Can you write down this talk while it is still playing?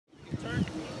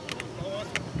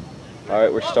All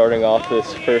right, we're starting off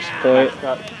this first point.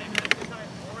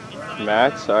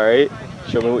 Max, all right.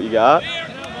 Show me what you got.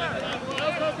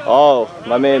 Oh,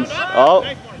 my man's, oh.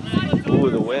 Ooh,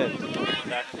 the wind.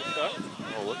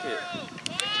 Oh, look at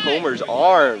Tomer's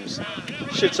arms.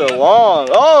 Shit's so long.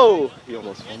 Oh, he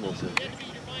almost fumbles it.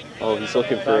 Oh, he's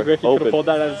looking for Griffey open. could have pulled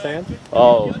that out of his hand.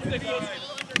 Oh.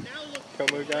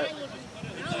 Tomer got.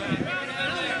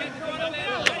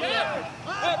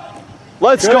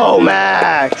 Let's go,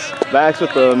 Max! Max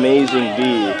with the amazing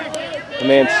D. The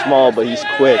man's small, but he's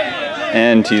quick.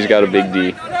 And he's got a big D.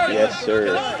 Yes,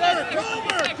 sir.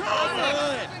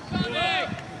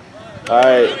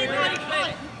 Alright.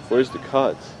 Where's the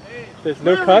cuts? There's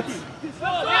no cuts.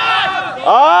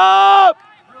 Up!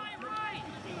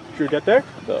 Drew, get there?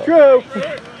 No. Drew!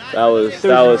 That was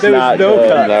there was not no good.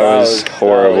 cut. That was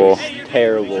horrible. That was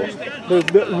terrible.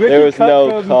 There was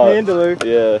no cut. Handler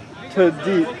Yeah. to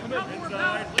deep.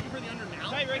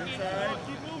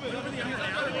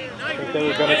 I think they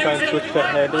were gonna try and switch to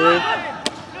handlers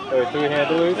or three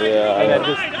handlers. Yeah. And then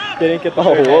just didn't get the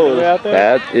third whoa. handler out there.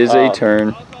 That is a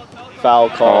turn. Foul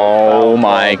call. Oh Foul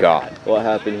my call. God. What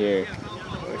happened here?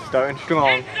 We're starting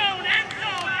strong.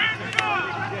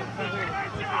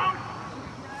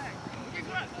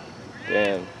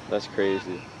 Damn, that's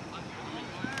crazy.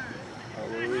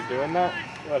 Were we doing that?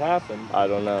 What happened? I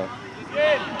don't know.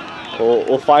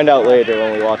 We'll find out later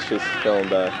when we watch this film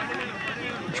back.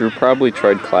 Drew probably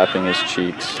tried clapping his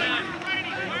cheeks.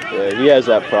 Yeah, he has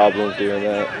that problem of doing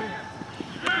that.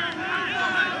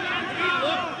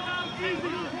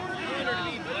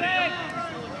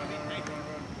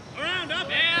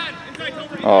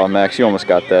 Oh, Max, you almost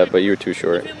got that, but you were too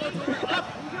short.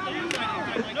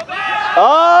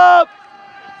 Up!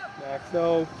 Max,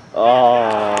 no.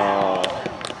 Oh.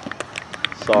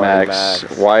 Sorry, Max.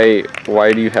 Why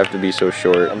do you have to be so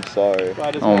short? I'm sorry.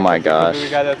 Oh my gosh. We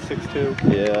got that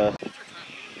 6'2". Yeah.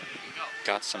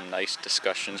 Got some nice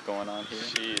discussions going on here.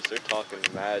 Jeez, they're talking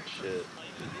mad shit.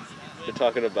 They're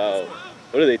talking about,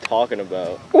 what are they talking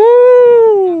about?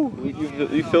 Woo!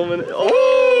 You filming it?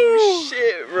 Oh,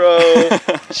 shit, bro.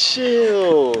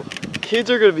 Chill. Kids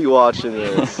are going to be watching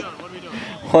this.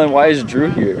 Well, then why is Drew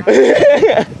here?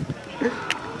 I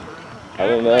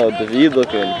don't know. David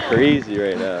looking crazy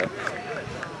right now.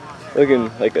 Looking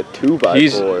like a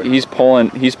 2x4. He's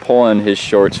pulling his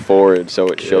shorts forward so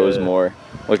it shows more.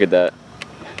 Look at that.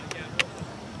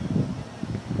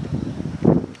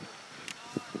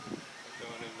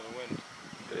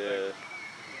 Yeah.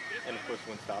 And of course,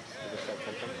 one stops.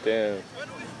 Damn.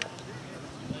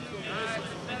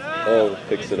 Oh,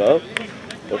 picks it up.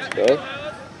 Let's go.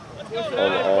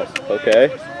 Okay.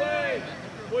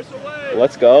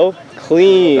 Let's go.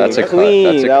 Clean. That's a clean.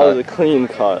 cut. That's a that cut. was a clean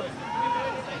cut.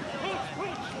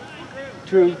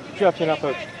 Drew, you're not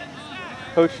poached.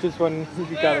 Poached is when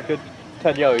you got a good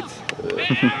 10 yards.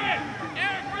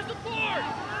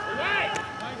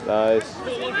 Nice.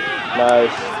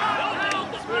 Nice.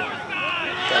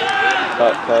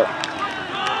 Cut.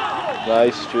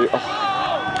 Nice, Drew. Oh.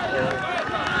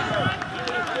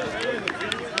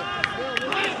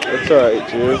 It's alright,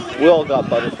 Drew. We all got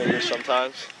butterfingers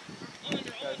sometimes.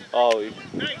 Oh,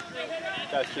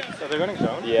 Are they running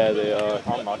zone? yeah, they are.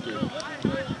 I'm lucky.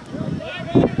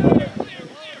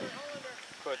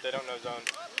 But they don't know zone.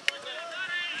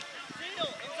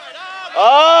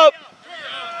 Up!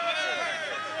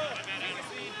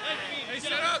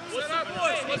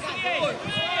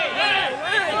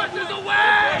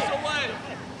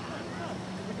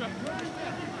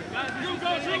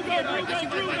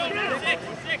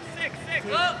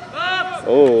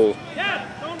 Oh.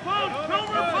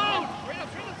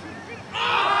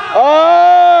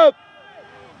 Up!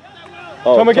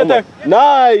 Oh, Tomer, get there.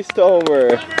 Nice,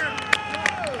 Tomer.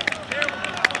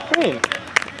 Clean.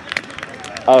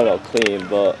 I don't know, clean,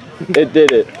 but it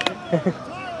did it.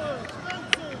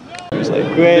 It was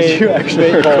like, Great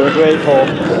hole.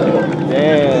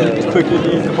 damn. Just quickly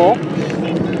use the ball.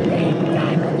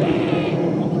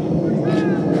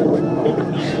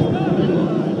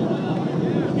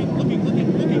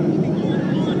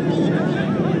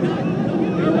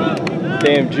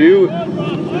 Damn, Drew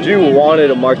wanted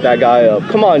to mark that guy up.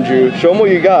 Come on, Drew. Show him what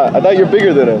you got. I thought you're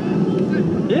bigger than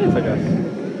him. Yes, I guess.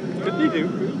 What did he do?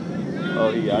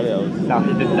 Oh, he got it. No,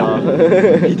 he did not.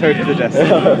 He turned to the desk.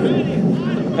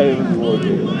 I didn't look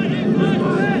it.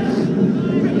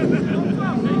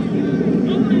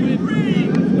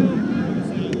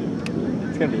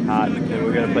 It's going to be hot, and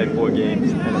we're going to play 4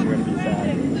 games, and I'm going to be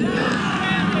sad.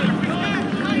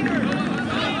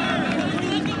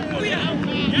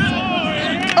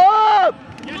 Up!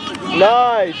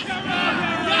 Nice.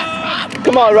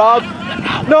 Come on, Rob.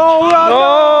 No, Rob!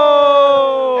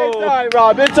 No! It's alright,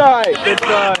 Rob. It's alright. Good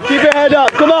try. Keep your head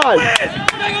up. Come on.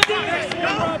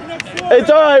 It's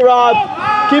alright, Rob.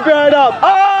 Keep your head up.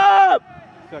 Up!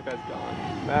 That guy's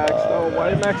gone. Max, no. Why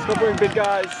is Max still bring big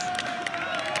guys?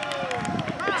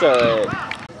 It's alright.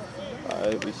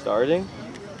 Alright, we starting.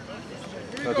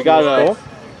 We got a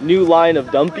new line of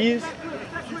dumpies.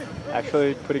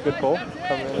 Actually, pretty good pull.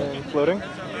 Coming in and floating.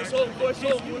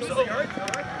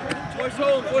 Poor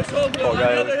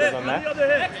guy always goes on that.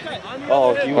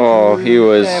 Oh, he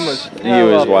was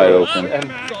wide open.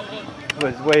 And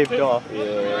was waved off. Yeah.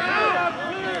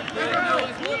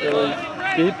 It was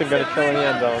deep and gonna chill in the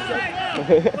end zone.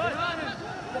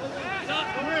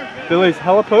 Billy's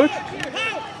hella poached.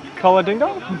 Call a ding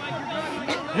dong.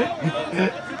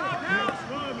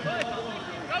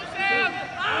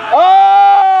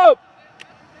 Oh!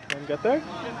 Can we get there?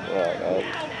 No.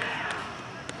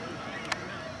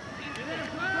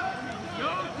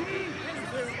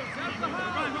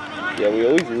 Yeah, we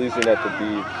always losing at the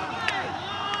deep.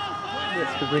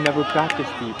 Yes, because we never practice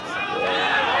deeps.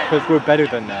 Because we're better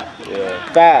than that.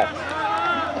 Yeah. Fast.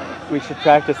 We should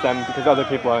practice them because other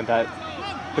people aren't that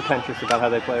pretentious about how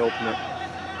they play ultimate.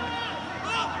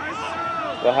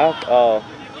 What happened? Oh,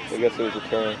 I guess it was a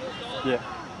turn. Yeah,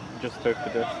 just took the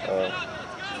disc.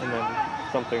 And then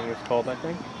something was called, I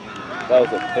think. That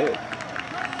was a pick.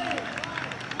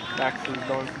 Max is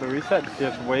going for the reset.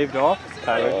 Just waved off.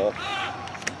 Tyler. Tyler's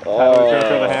Oh. going to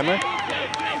throw the hammer.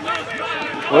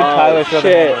 Would Tyler throw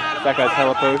the hammer? That guy's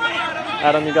hella poached.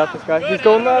 Adam, you got this guy? He's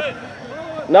going left.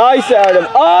 Nice, Adam.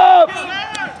 Up!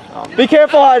 Be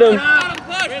careful, Adam.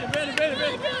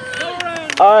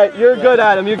 All right, you're good,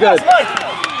 Adam. You're good.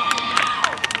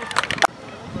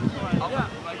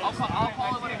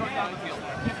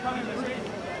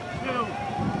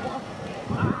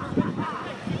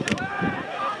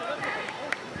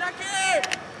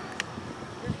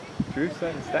 Drew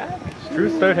set and stack?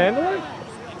 Drew's third handler?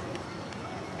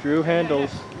 Drew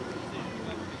handles.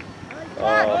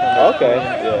 Okay.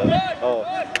 Yeah. Oh.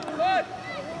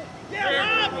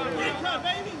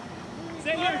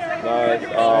 Nice.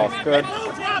 Oh, Good.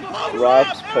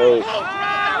 Rob's post.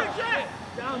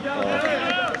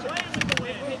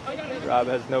 Rob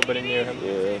has nobody near him.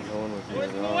 Yeah, no one was near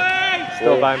Rob.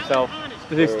 Still by himself.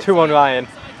 He's 2 on Ryan.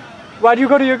 Why do you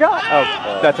go to your guy?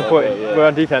 Oh, that's important. okay, yeah. We're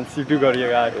on defense. You do go to your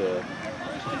guy. Yeah.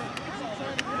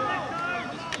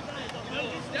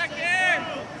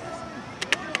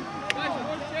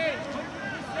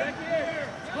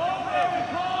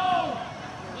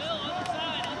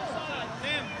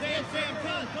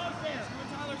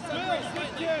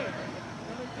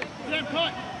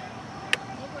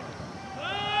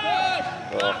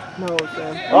 No,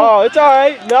 Sam. Oh, it's all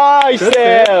right. Nice, Good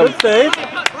Sam. save. Good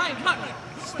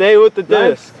save. Stay with the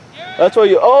disc. That's why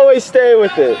you always stay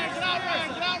with it.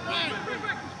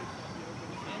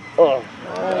 Oh,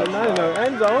 Not in the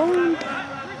end zone.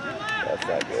 that's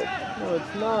not good. No,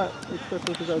 it's not.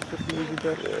 Especially because that was just an easy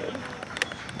disc.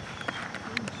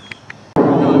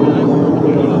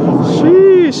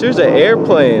 Sheesh, there's an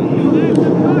airplane.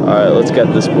 All right, let's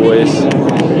get this, boys. All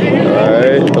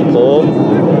right, the pull.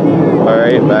 All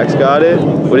right, Max got it.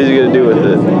 What is he gonna do with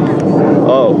it?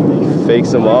 Oh,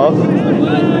 fakes him off.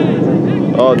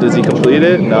 Oh, does he complete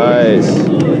it? Nice.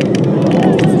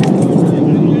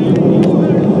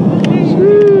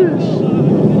 Sheesh.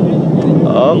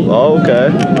 Oh, okay.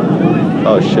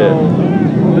 Oh shit.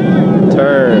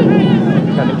 Turn.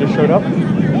 Kind of just showed up.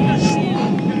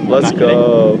 Let's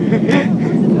go.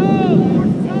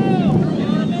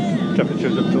 Jumping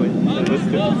shows up to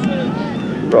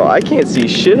Bro, I can't see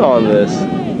shit on this.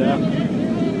 Yeah.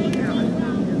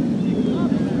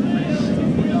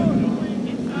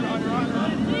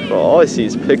 Bro, all I see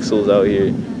is pixels out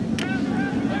here.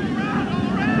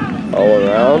 All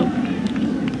around.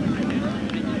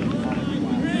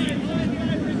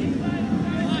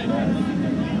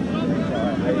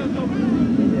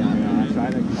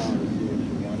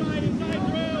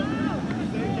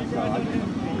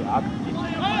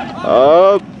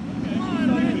 Up.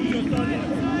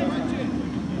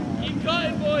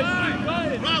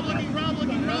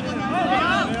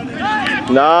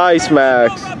 Nice,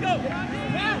 Max.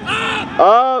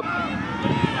 Up.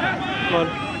 Come on.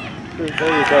 There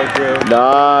you go, Drew.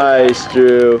 Nice,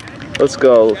 Drew. Let's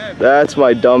go. That's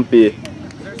my dumpy.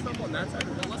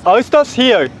 Oh, it's us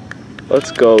here.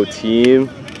 Let's go, team.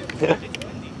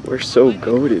 We're so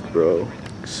goated, bro.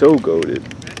 So goated.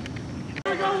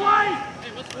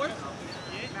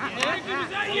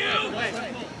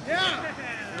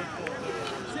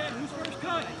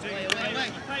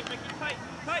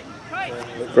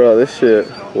 Bro, this shit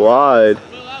wide.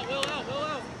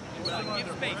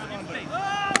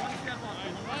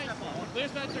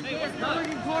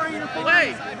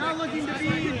 Not looking to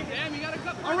be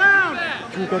around.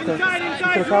 You got the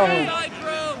foul him.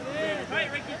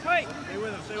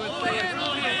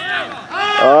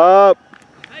 Up.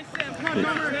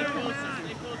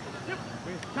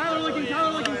 Tyler looking,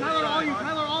 Tyler all you,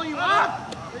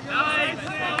 up!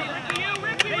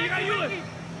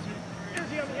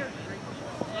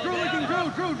 Drew looking, Drew,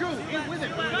 with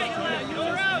it.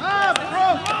 Up,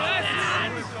 Drew!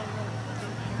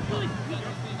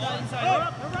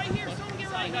 Right here, someone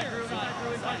get right here. Still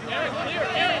inside,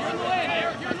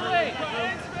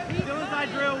 Drew. Still inside,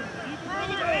 Drew.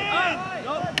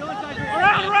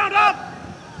 Around, up!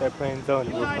 They're playing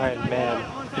zone, we're playing man.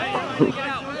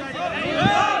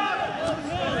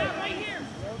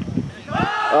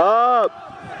 Up.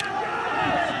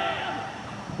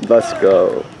 Let's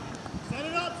go.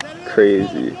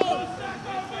 Crazy.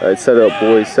 Alright, set it up,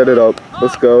 boys. Set it up.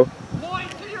 Let's go.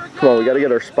 Come on, we gotta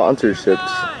get our sponsorships.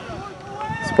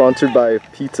 Sponsored by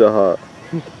Pizza Hut.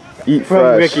 Eat From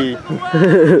fresh. Ricky.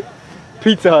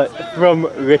 Pizza Hut from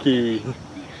Ricky.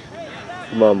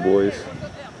 Come on, boys.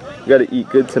 We gotta eat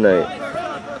good tonight.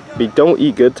 If we don't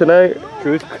eat good tonight,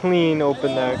 Good clean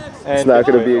open there. And it's not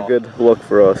gonna be a good look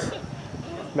for us.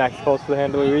 Max calls for the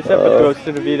handle reset, but throws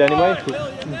to the beat anyway. Who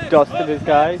dusted his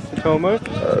guy, Toma.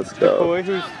 Let's go. Boy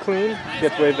who's clean,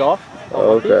 gets waved off.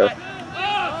 Okay.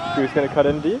 Drew's gonna cut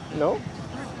in deep. No.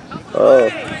 Oh.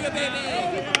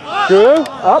 Drew,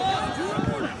 up.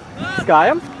 Sky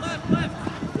him.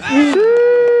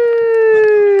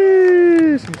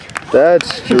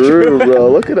 That's true, bro.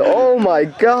 Look at it. Oh my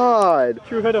god.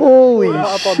 Drew hit him. Holy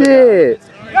Up on the shit.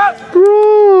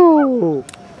 Bro.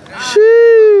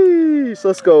 Sheesh.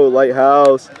 Let's go,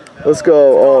 Lighthouse. Let's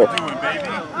go. Oh.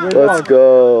 Where's the Let's dog?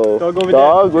 go. Dog over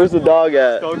Dog? Where's the dog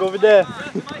at? Dog over there.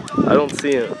 I don't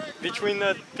see him. Between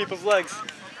the people's legs.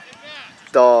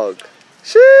 Dog.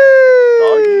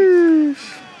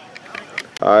 Sheesh.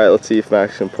 Alright, let's see if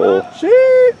Max can pull.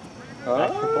 Shit.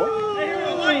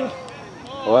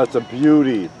 Oh, that's a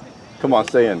beauty. Come on,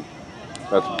 stay in.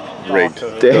 That's rigged.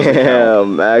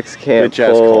 Damn, Max can't Bitch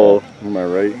ass pull. call. Am I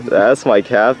right? That's my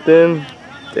captain?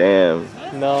 Damn.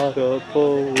 Not a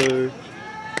puller.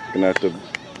 Gonna have to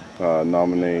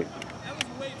nominate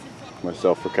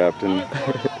myself for captain.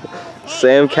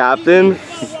 Sam captain?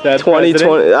 That's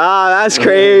 2020. Ah, that's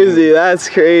crazy. That's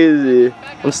crazy.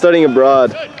 I'm studying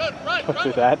abroad.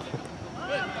 After that.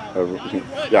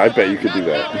 Yeah, I bet you could do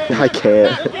that. I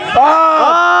can't.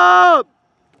 Up!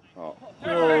 Oh,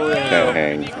 Oh, yeah. can't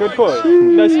hang. Good pull.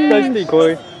 Nice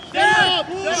decoy.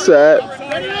 Set.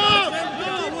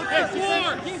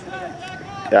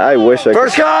 Yeah, I wish I could.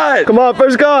 First cut! Come on,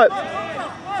 first cut.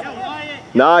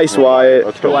 Nice, Wyatt.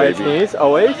 Let's go, Wyatt's baby. knees,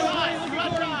 always.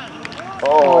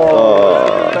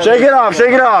 Oh. Shake it off,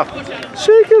 shake it off!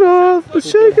 Shake it off. Shake it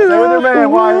Stay with your off.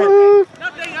 man, Wyatt.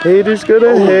 Haters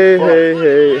gonna hey.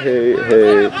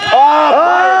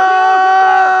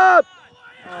 Up!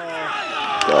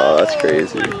 Oh, that's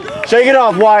crazy. Shake it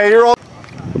off, Wyatt. You're all.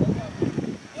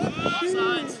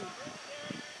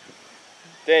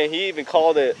 Dang, he even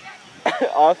called it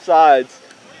offsides.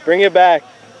 Bring it back.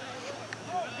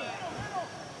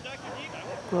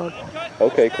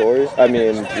 Okay, Corey. I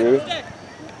mean, Drew.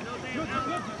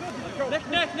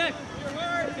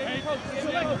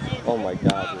 Oh my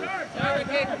God, dude.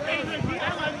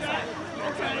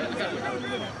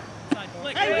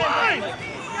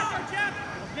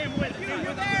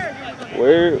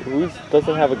 Where? Who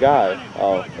doesn't have a guy?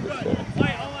 Oh,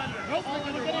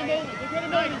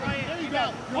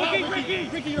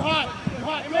 Ricky, you're hot.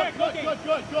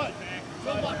 Good.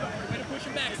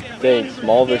 dang,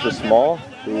 small versus small.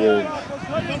 Who wins?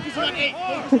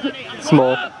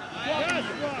 Small.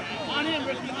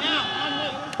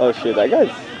 Oh shit, that guy's.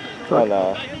 Oh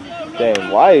no.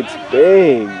 Dang, Wyatt's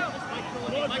big.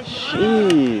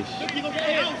 Sheesh.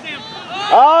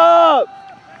 Up!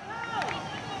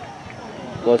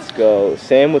 Let's go.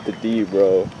 Sam with the D,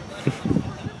 bro.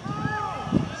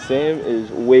 Sam is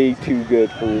way too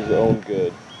good for his own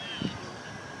good.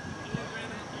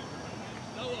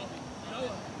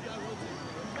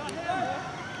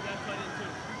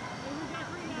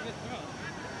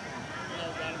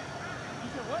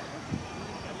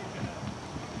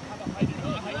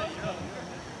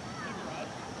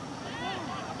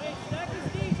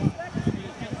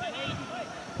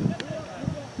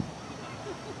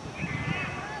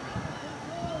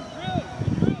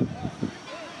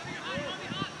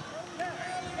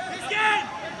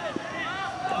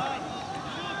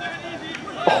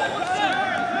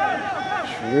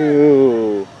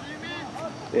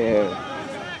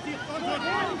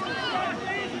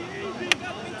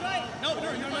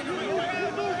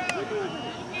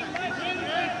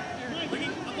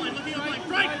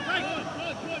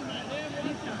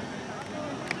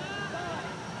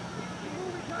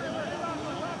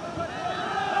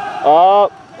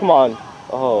 Up. Come on.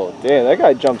 Oh, damn. That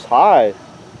guy jumps high.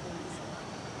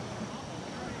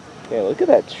 Damn, look at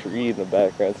that tree in the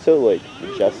background. It's so, like,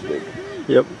 majestic.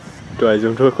 Yep. Do I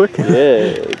zoom to it quick?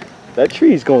 Yeah. Like, that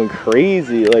tree's going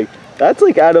crazy. Like, that's,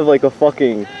 like, out of, like, a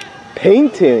fucking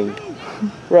painting.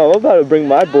 Bro, I'm about to bring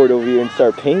my board over here and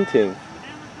start painting.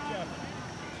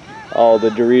 Oh, the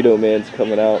Dorito man's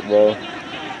coming out, bro.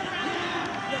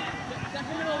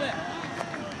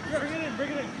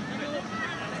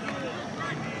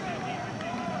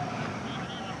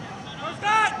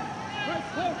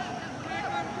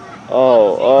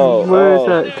 Oh. Where is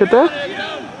that? Quebec?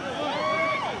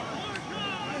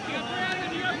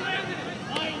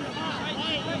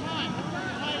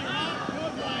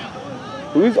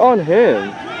 Who's on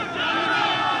him?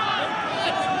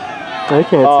 I can't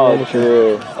see anything.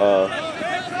 True.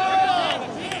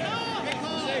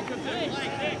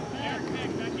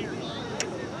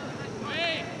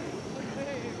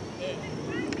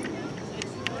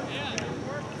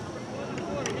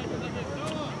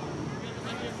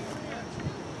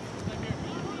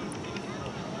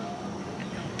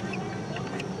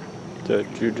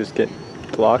 Did Drew just get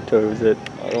blocked, or was it?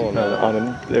 I don't know. On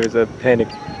him, there was a panic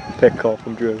pick call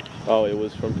from Drew. Oh, it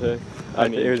was from Pick?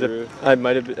 Drew. I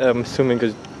might have. I'm assuming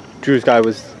because Drew's guy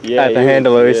was Yeah, at the he was-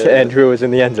 handlers yeah. and Drew was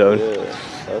in the end zone. Yeah,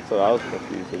 that's what I was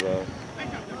confused about.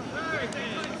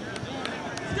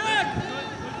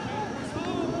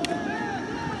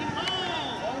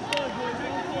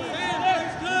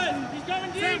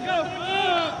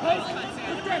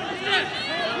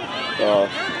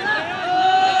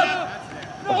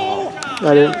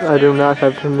 I do not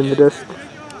have him in the disc.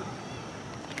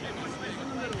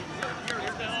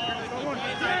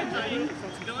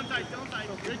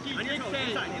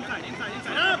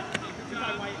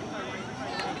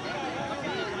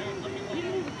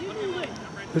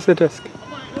 Where's the disc?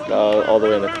 All the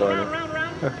way in the corner.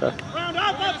 Okay.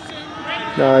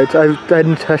 No, I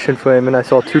didn't session for him and I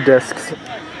saw 2 discs.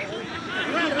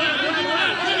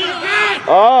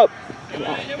 Up! Oh,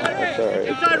 Inside,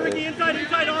 sorry. Ricky,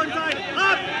 inside, all inside,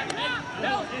 up!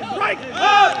 Strike,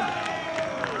 up!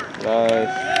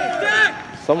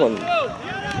 Nice. Someone.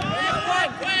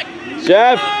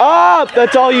 Jeff, up!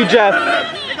 That's all you, Jeff.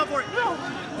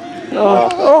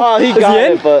 Oh, he got he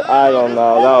in? it, but I don't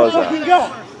know. That was out.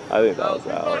 I think that was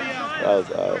out. That was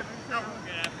out.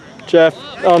 Jeff,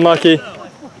 unlucky.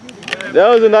 That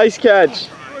was a nice catch.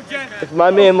 If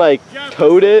my man, like,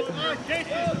 towed it.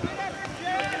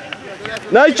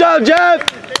 Nice job, Jeff!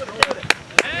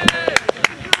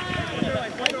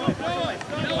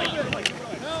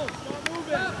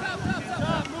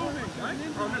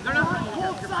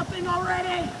 Something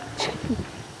already!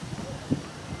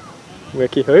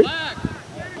 Ricky hurt?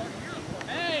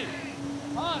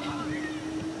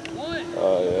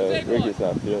 Oh, yeah. Ricky's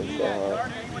not feeling so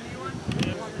hot.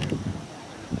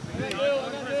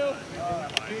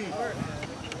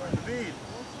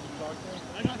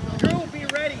 Drew, be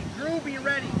ready. Drew, be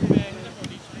ready.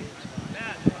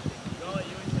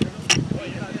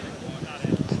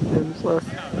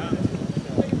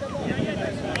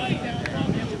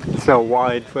 It's a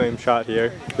wide frame shot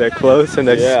here. They're close and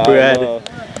they're spread.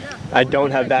 I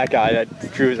don't have that guy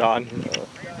that Drew's on.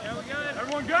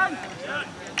 Everyone good?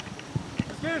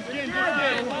 Good.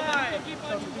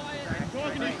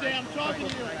 I'm talking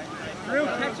to you. Drew,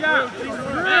 catch up.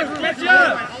 Catch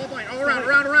up. All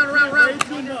around.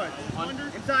 Too much.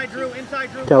 Inside, Drew.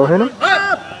 Callahan? Up!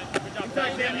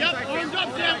 Inside, Sam. Yep. Arms up,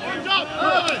 Sam. Arms up.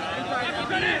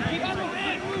 Good.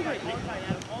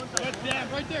 Good,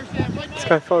 Sam. Right there, Sam. Right This there.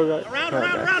 guy far right. Round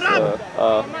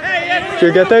up. Hey,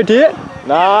 Drew, get there, D it?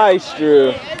 Nice, Drew.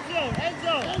 End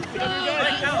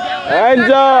zone. End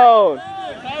zone.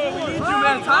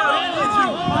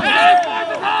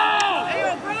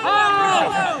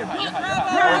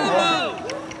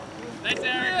 Nice,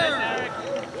 Eric.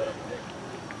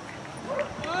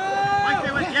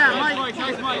 Mike.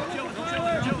 Nice, Mike.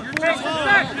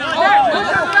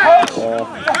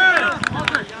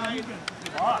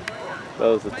 That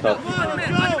was a tough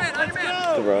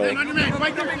throw.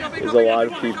 There's a lot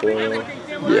of people in there.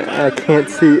 Yeah, I can't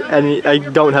see any. I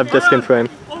don't have disc in frame.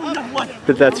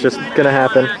 But that's just gonna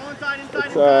happen.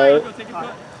 It's alright.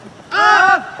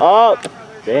 Up!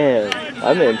 Damn,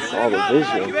 I'm in all the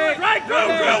vision.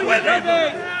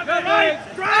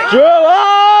 Drew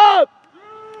up!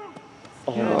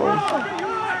 Oh.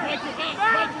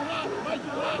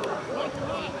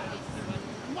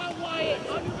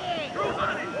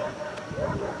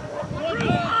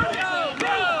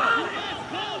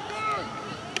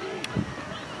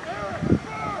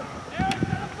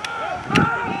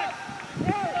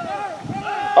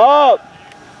 Up!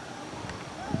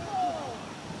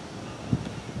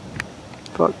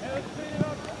 Fuck.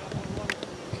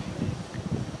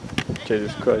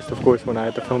 Jesus Christ, of course when I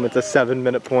have to film it's a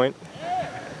 7-minute point.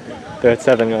 They're at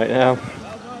 7 right now.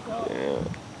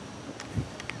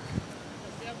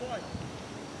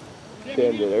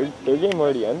 Damn, dude, their game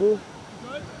already ended?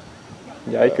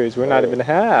 Yikers, we're not even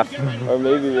half. Or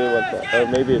maybe they went that, or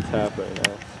maybe it's half right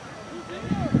now.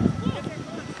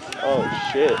 Oh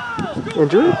shit.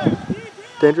 Injury?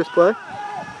 Dangerous play?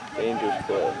 Dangerous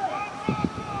play.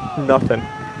 Nothing.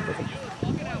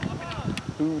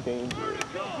 Too dangerous.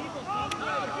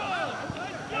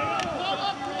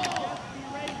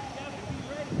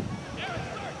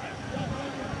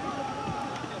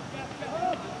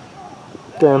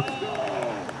 Damn.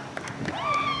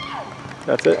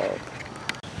 That's it.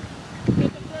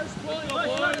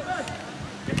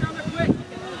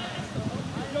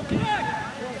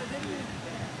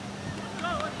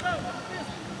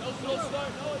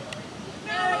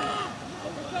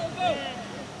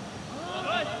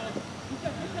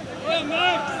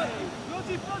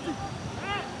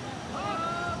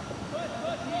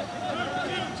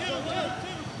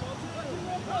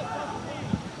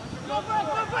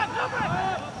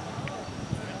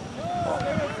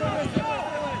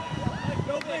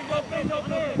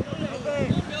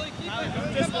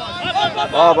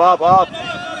 Up.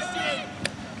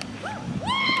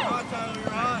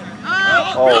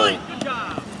 Oh. Good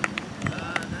job.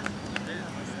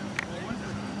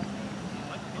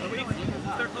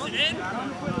 Is it in?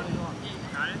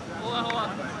 Got it. Hold on.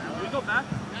 Can we go back?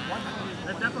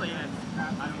 That's definitely in. I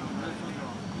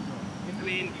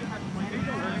mean, can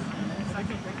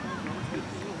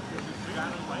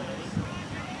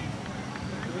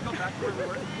we go back to where we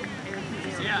were?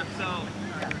 Yeah, so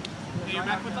your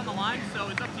back foot's on the line, so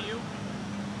it's up to you.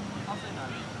 I'll say that.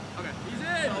 Okay. He's in.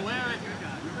 So where is your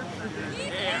guy?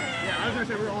 Yeah, I was gonna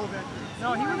say we're all back.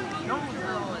 No, he was. No one was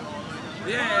all like.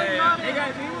 Yeah. Hey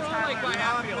guys, we were all like by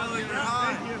half field.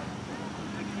 Thank you.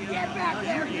 Get back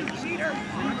there, you cheater!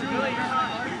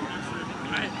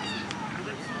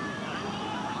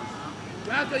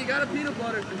 Rafa, you got a peanut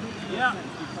butter. Yeah.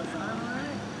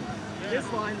 This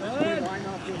line, line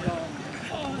off with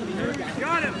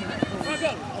got him! Let's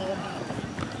go!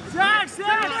 Zach!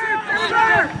 Zach,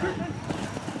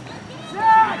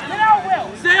 get out, Will!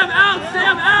 Sam out!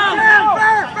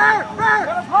 Bert!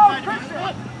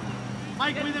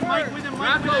 Mike with him,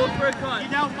 Rafa, look for a cut.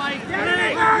 Get out, Mike! Get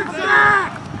it!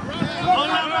 Zach! Hold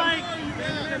on, Mike!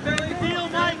 Feel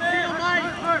Mike!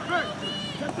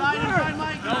 Inside,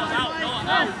 Mike!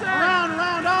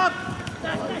 Around, up!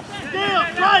 Steal!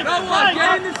 Drive! Get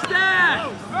in the stack!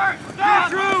 Get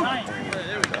through!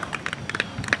 There we go.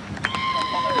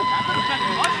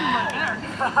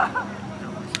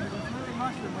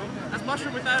 That's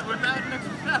mushroom with that next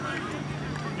step.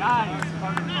 Guys,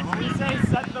 when we say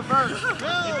set the verse, it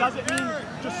doesn't mean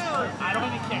just score. I don't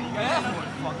think you can. You guys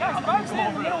score. Guys, if I'm standing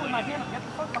in the middle with my hand, get the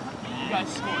fuck behind me. You guys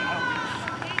score.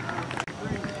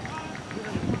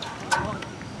 I don't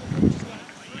think.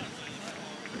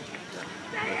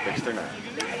 Fixed or not?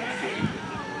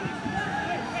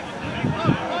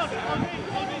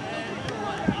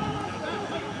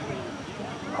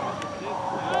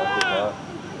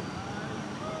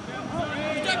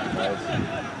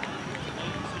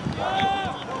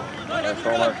 Nice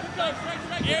homework.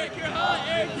 Eric, you're hot.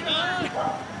 Hey,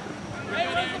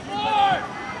 where's the floor?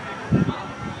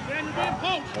 Dan, you're being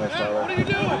poked. Matt, what are you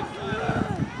doing?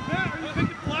 Matt, are you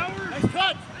picking flowers? Nice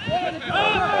cut.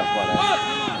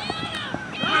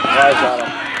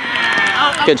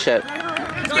 Good shit.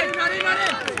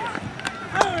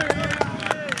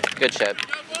 Good shit.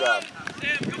 Good job.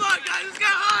 Sam, come on, guys. Let's get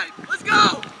high. Let's go.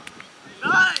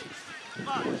 Nice. Come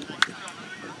on.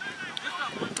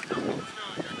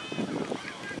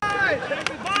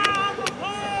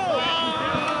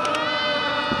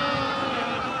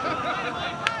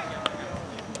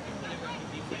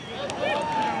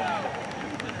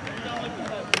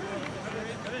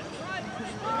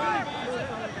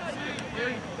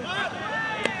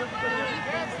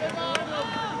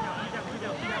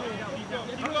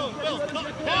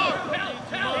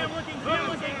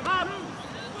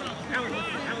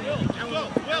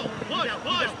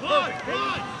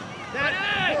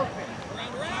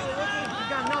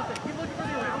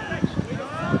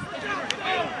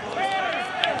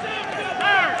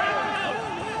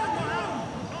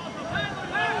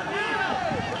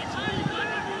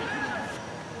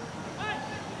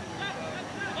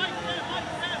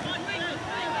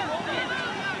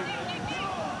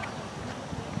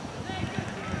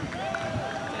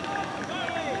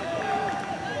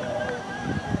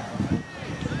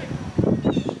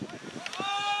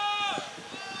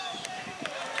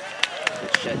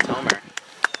 Shit, Tomer.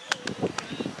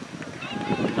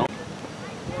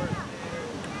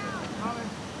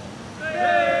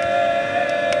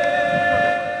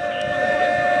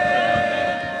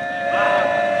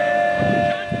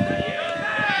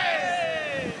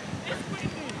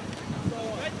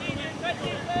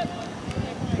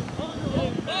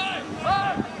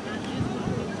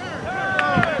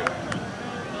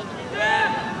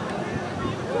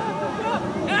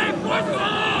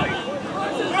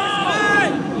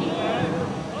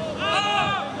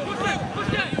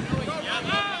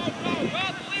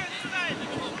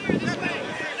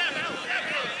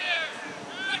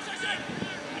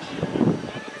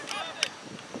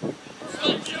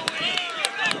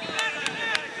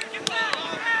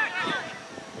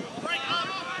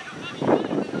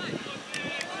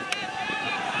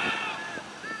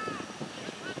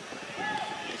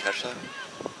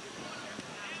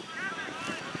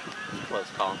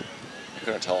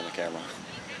 Couldn't tell on the camera.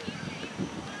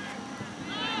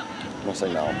 I'm gonna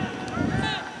say no.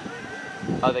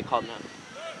 Oh, they called no.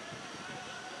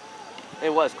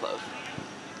 It was close.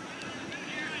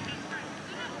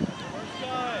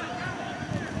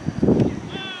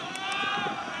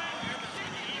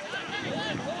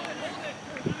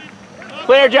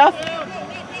 Clear, Jeff.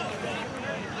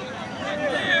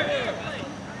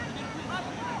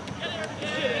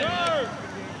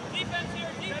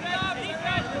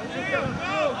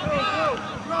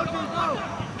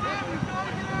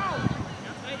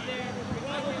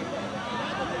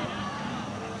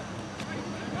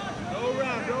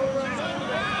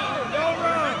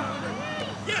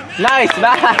 Nice,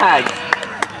 Max.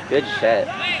 Good shit.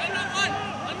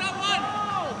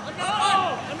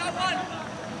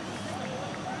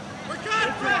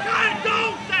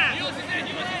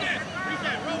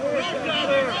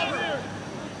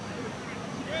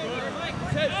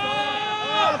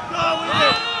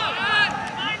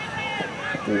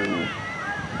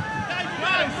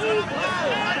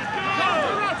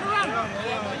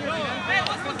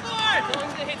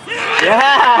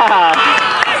 Yeah!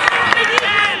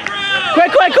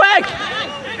 Quick, quick, quick!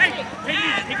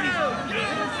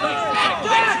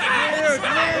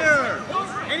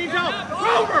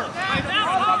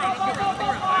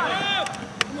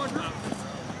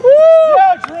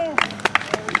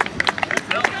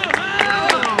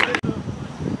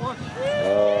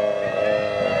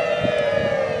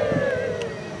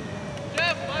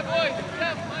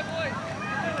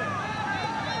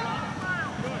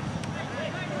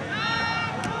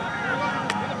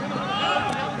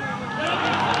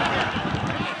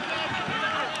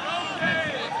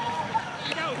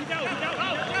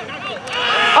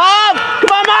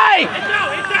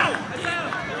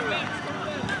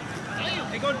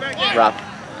 Rough.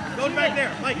 Goes back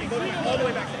there, Mike. It goes all the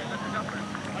way back there.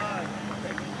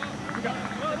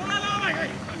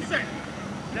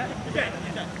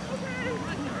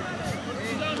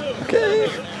 Okay.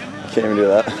 Can't even do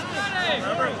that.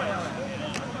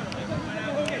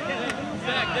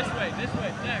 Zach, this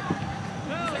way, Zach.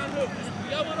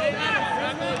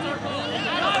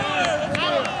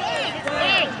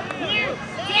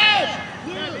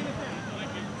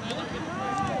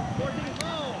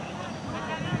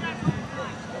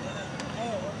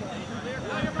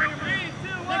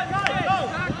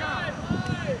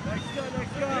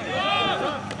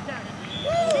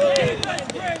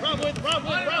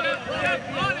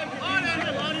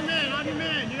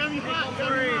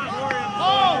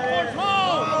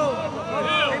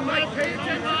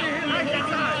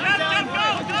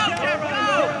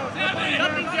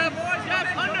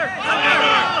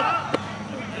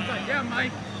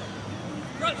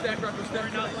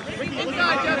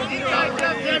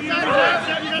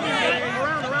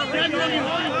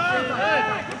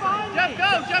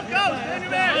 Jeff, go! Stand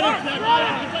your man!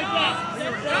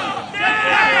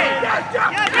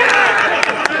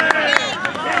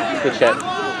 Good shot.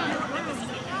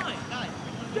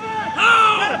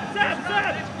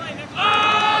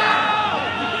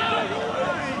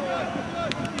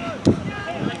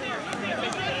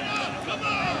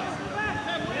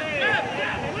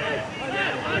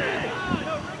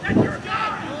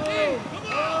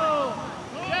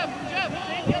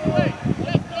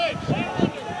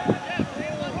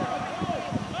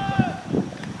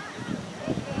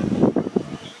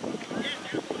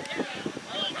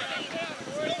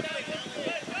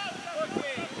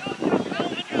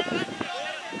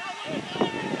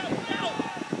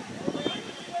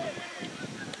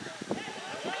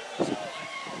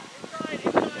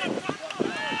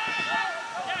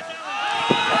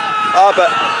 Oh, but.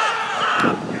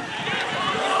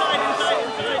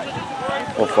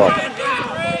 Oh, fuck.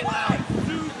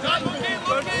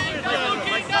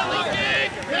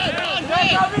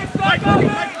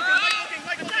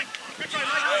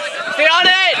 Stay on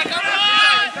it!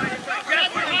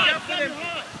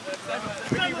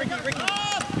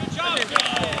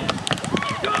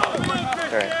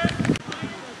 All right.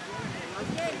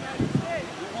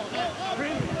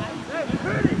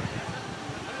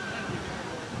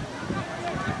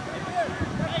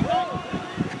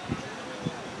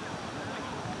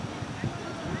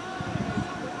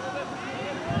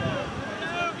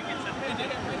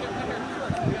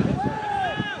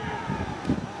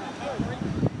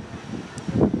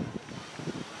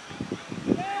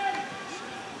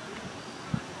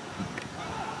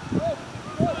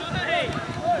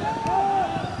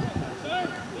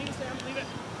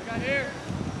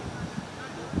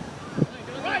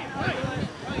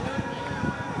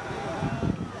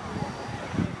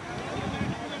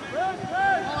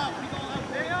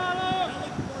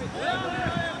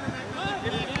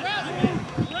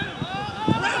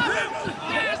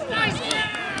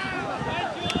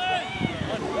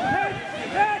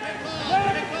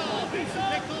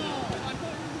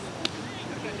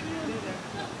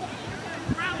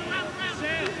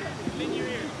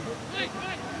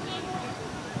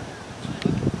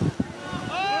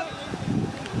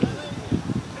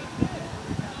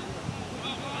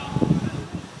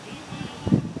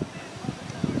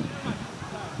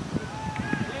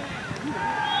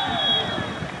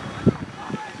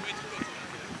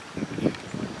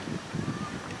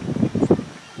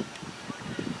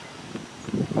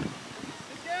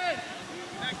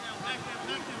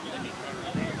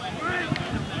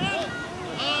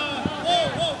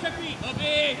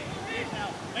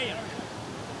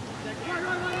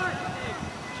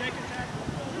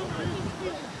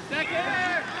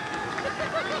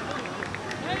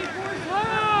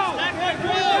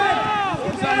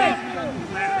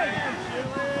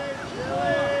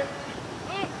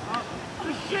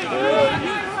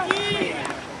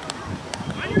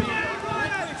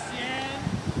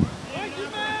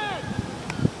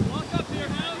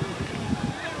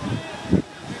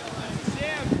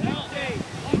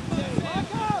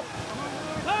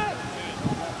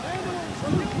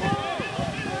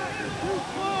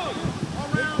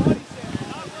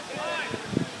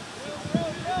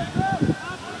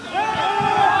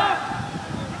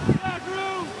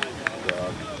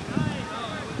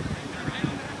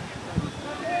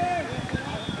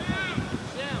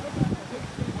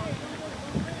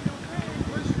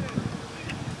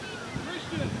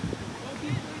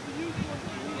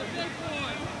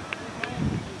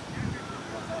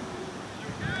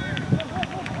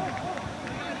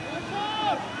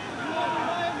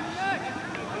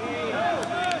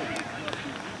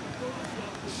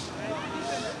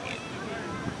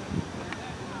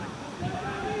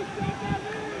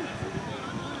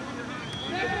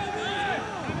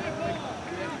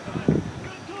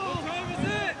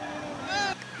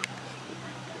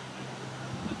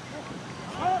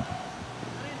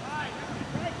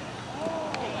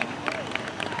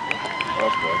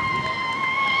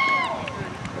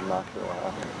 I'm not sure what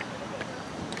happened.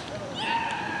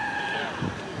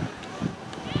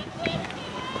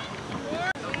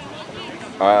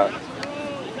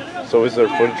 So is there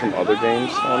footage from other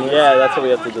games on this? Yeah, that's what we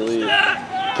have to delete.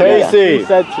 Casey! He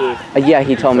said to. Yeah,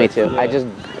 he told me to. I just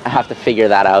have to figure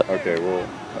that out. Okay, well,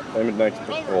 maybe next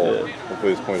roll.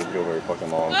 Hopefully this point doesn't go very fucking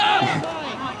long.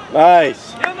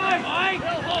 Nice!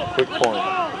 Quick point.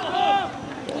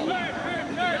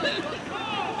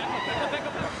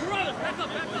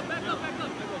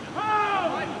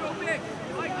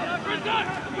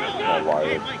 Oh,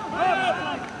 Wiley.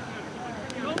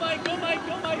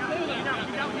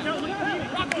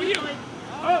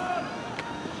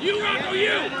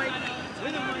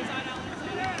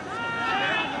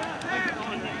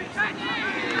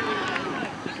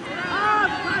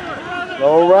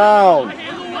 Go around.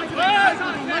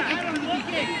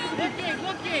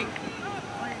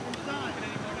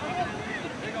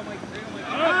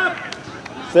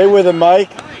 Stay with him,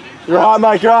 Mike. You're hot,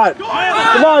 Mike. You're hot.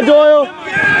 Come on, Doyle.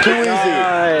 Too easy.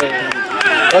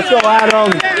 Let's go,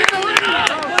 Adam.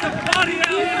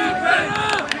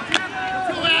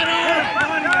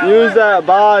 Use that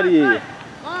body.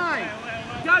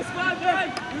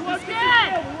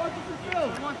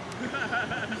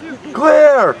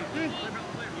 Clear.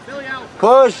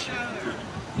 Push.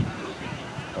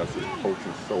 That's just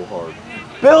poaching so hard.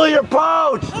 Billy, you're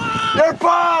poached. You're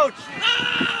poached.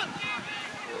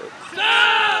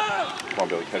 Come on,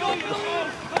 Billy, catch up.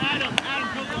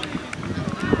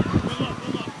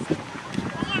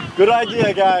 Good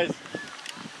idea, guys.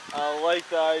 I like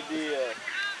the idea.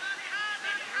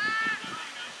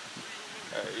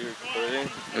 Alright, you recording?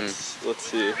 Let's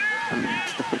see.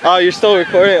 Oh, you're still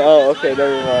recording? Oh, okay,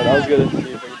 never mind. I was gonna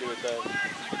see if I could do it then.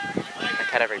 I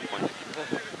cut every point.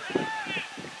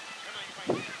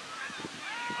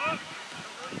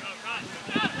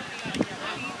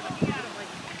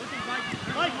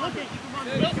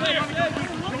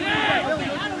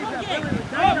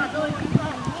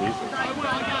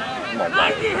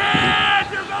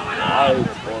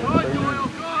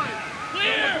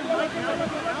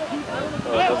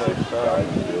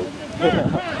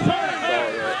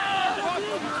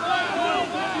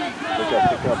 Pick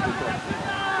up.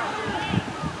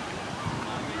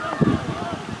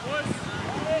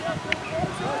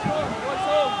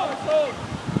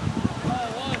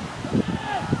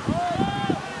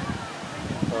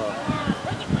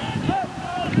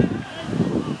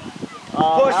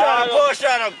 Push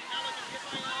at him!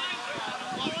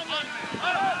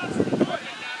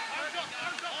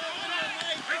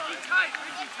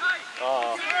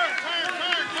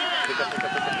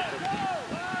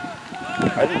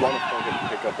 I didn't want to fucking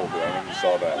pick up Obi. I don't know if you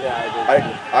saw that. Yeah, I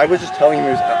did. I was just telling him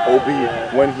he was Obi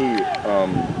when he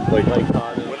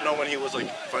when he was like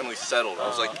finally settled. I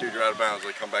was like, dude, you're out of bounds.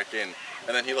 Like, come back in.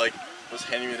 And then he like was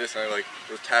handing me this, and I like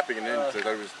was tapping it in because I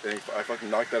thought it was. And I fucking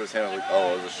knocked out his hand. I was like,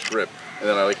 oh, it was a strip. And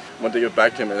then I like went to give it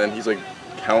back to him, and then he's like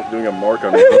doing a mark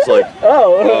on me. I was like,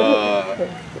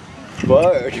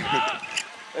 fuck.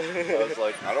 I was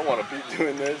like, I don't want to be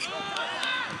doing this.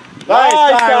 Nice,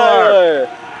 Tyler!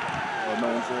 Oh,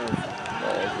 nice.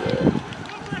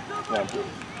 Come on, dude.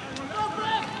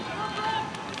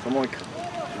 Someone,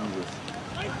 Jesus.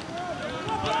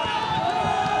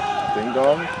 Ding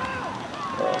dong?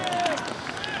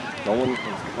 No one was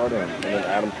cutting, and then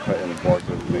Adam cut and blocked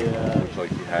everything, which like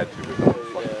he had to because no one was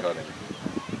fucking cutting.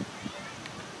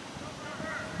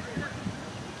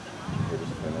 They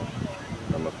just finished.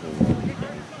 That must mean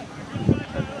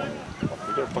 10 points. Oh,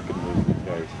 we gotta fucking lose these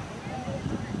guys.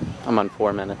 I'm on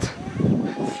 4 minutes.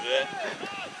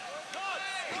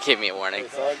 Give me a warning.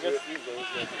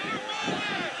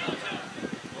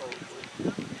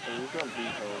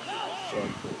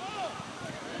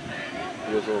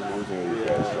 You guys are losing these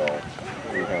guys, so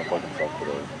we kind of fucking suck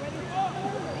today.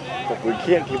 But we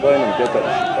can't keep letting them get that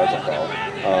shit. That's a foul.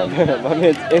 My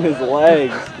man's in his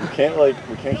legs. We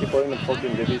can't keep letting them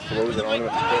fucking get these throws that aren't even.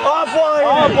 Up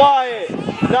Wyatt! Up Wyatt!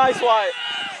 Nice Wyatt.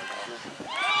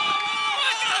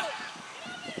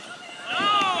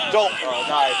 Don't. Oh,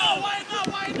 nice.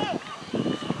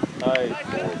 Nice.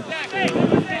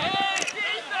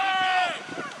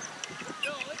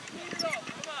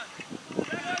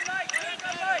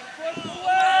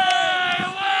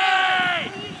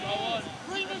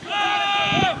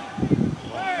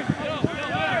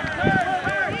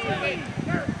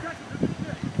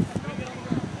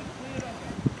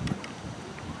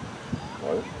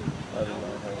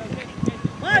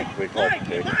 They call it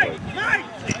kick, but we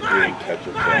didn't catch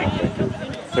it, so I don't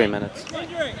think it. 3 minutes. I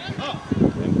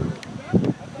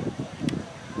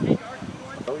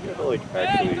thought we had to like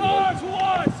actually like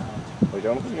I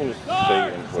don't think you can just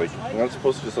say like you're not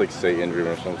supposed to just like say injury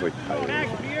when someone's like tired.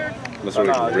 Unless they're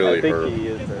like really I think hurt. he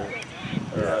is hurt.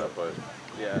 Yeah, but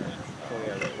Yeah.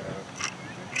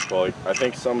 well, like, I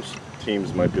think some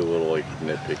teams might be a little like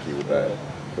nitpicky with that.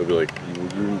 They'll be like,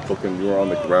 you were on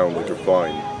the ground, like you're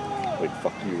fine. Like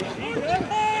fuck you.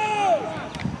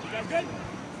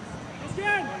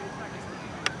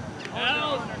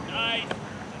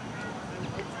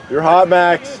 You're hot,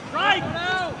 Max. Right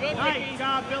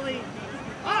job, Billy.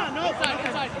 Ah, no.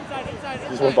 Inside. He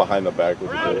just went behind the back with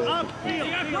the Up, ball. Up,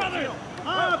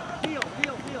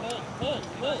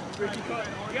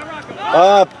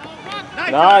 Up.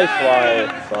 Nice Wyatt.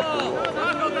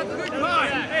 Rocco, that's a good call.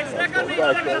 Hey, stack on me,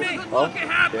 stack on me. Look at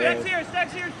half. Stack's here,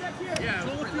 stack's here. Yeah,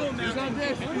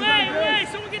 Wait,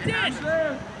 someone get this.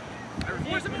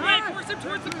 Force him away, force him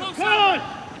towards the close side.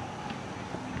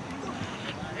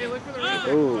 Hey, look for the rim.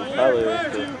 Ooh, Tyler.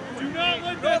 Do not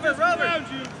let that around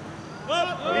you. Up,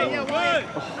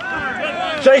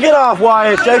 Shake it off,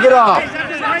 Wyatt. Shake it off.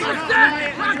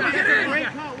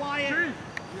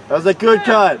 That was a good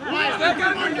cut.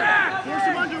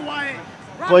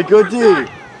 Play good D.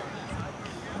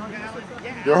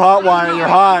 You're hot, Wyatt. You're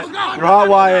hot. You're hot,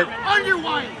 Wyatt. Under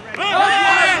Wyatt.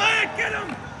 Get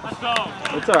him. Let's go.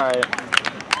 It's alright.